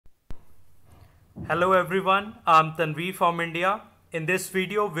Hello everyone, I'm Tanvi from India. In this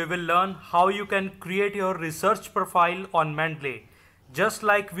video, we will learn how you can create your research profile on Mendeley. Just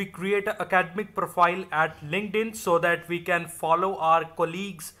like we create an academic profile at LinkedIn so that we can follow our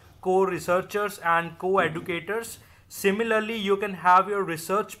colleagues, co-researchers and co-educators. Similarly, you can have your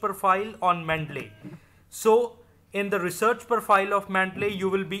research profile on Mendeley. So in the research profile of Mendeley, you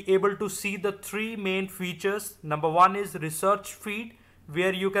will be able to see the three main features. Number one is research feed,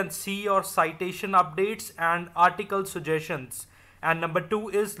 where you can see your citation updates and article suggestions. And number two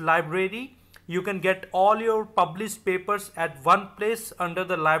is library. You can get all your published papers at one place under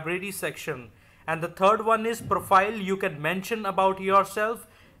the library section. And the third one is profile. You can mention about yourself.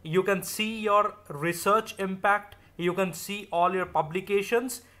 You can see your research impact. You can see all your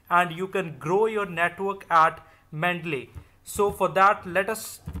publications and you can grow your network at Mendeley. So for that, let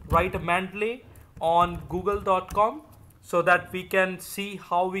us write a Mendeley on google.com so that we can see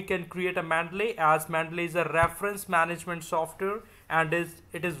how we can create a Mendeley, as Mendeley is a reference management software and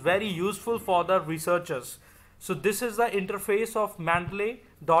it is very useful for the researchers. So this is the interface of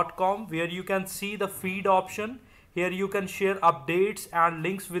mendeley.com, where you can see the feed option. Here you can share updates and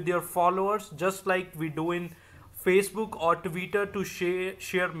links with your followers, just like we do in Facebook or Twitter to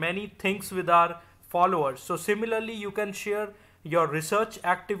share many things with our followers. So similarly, you can share your research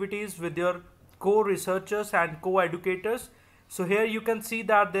activities with your co-researchers and co-educators. So here you can see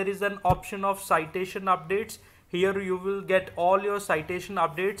that there is an option of citation updates. Here you will get all your citation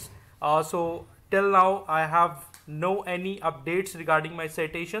updates. So till now I have no any updates regarding my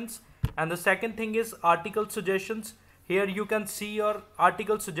citations. And the second thing is article suggestions. Here you can see your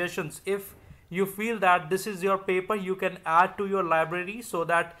article suggestions. If you feel that this is your paper, you can add to your library so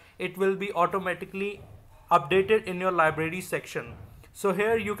that it will be automatically updated in your library section. So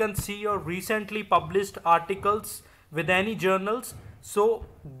here you can see your recently published articles with any journals. So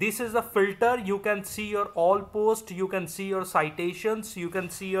this is a filter. You can see your all posts, you can see your citations, you can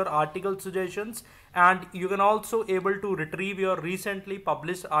see your article suggestions, and you can also able to retrieve your recently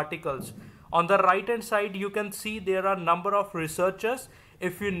published articles. On the right hand side, you can see there are number of researchers.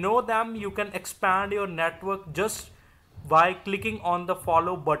 If you know them, you can expand your network just by clicking on the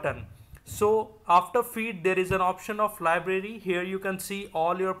follow button. So after feed, there is an option of library. Here you can see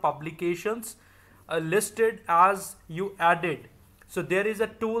all your publications listed as you added. So there is a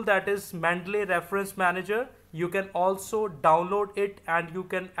tool that is Mendeley Reference Manager. You can also download it and you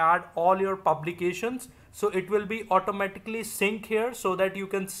can add all your publications. So it will be automatically sync here so that you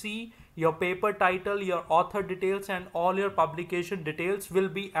can see your paper title, your author details and all your publication details will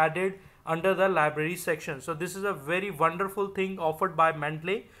be added under the library section. So this is a very wonderful thing offered by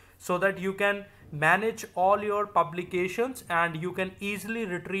Mendeley, so that you can manage all your publications and you can easily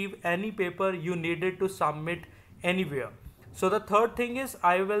retrieve any paper you needed to submit anywhere. So the third thing is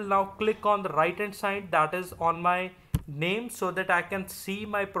I will now click on the right hand side, that is on my name, so that I can see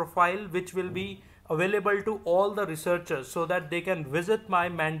my profile, which will be available to all the researchers so that they can visit my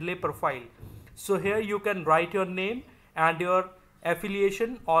Mendeley profile. So here you can write your name and your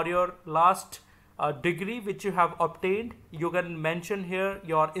affiliation or your last degree which you have obtained. You can mention here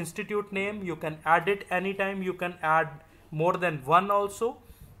your institute name. You can add it anytime. You can add more than one also.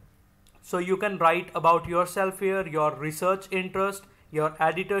 So you can write about yourself here, your research interest, your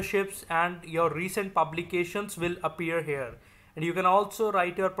editorships and your recent publications will appear here. And you can also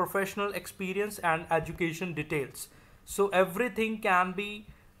write your professional experience and education details. So everything can be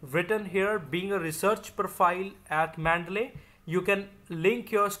written here. Being a research profile at Mendeley, you can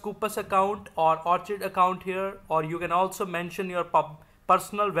link your Scopus account or Orchid account here, or you can also mention your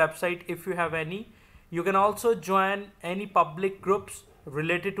personal website if you have any. You can also join any public groups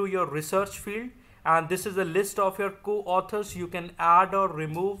related to your research field, and this is a list of your co-authors. You can add or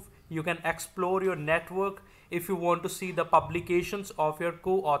remove. You can explore your network if you want to see the publications of your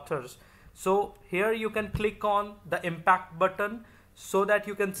co-authors. So here you can click on the impact button so that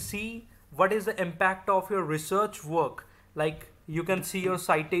you can see what is the impact of your research work. Like you can see your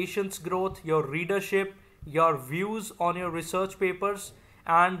citations growth, your readership, your views on your research papers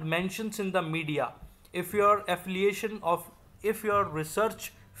and mentions in the media. If your if your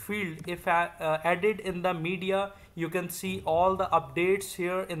research field added in the media, you can see all the updates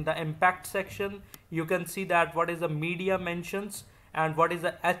here in the impact section. You can see that what is the media mentions and what is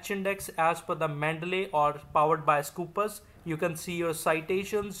the H index as per the Mendeley or powered by Scopus. You can see your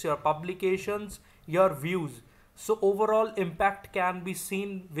citations, your publications, your views. So overall impact can be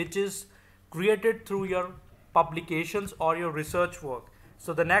seen, which is created through your publications or your research work.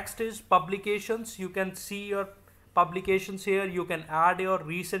 So the next is publications. You can see your publications here. You can add your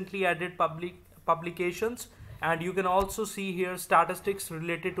recently added publications and you can also see here statistics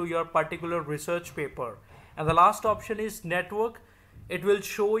related to your particular research paper. And the last option is network. It will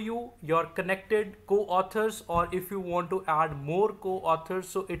show you your connected co-authors, or if you want to add more co-authors,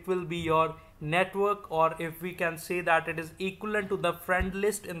 so it will be your network, or if we can say that it is equivalent to the friend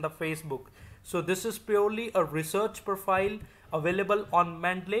list in the Facebook. So this is purely a research profile available on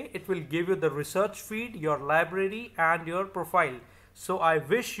Mendeley. It will give you the research feed, your library and your profile. So I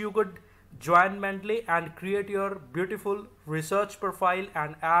wish you could join Mendeley and create your beautiful research profile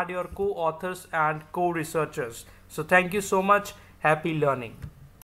and add your co-authors and co-researchers. So thank you so much. Happy learning.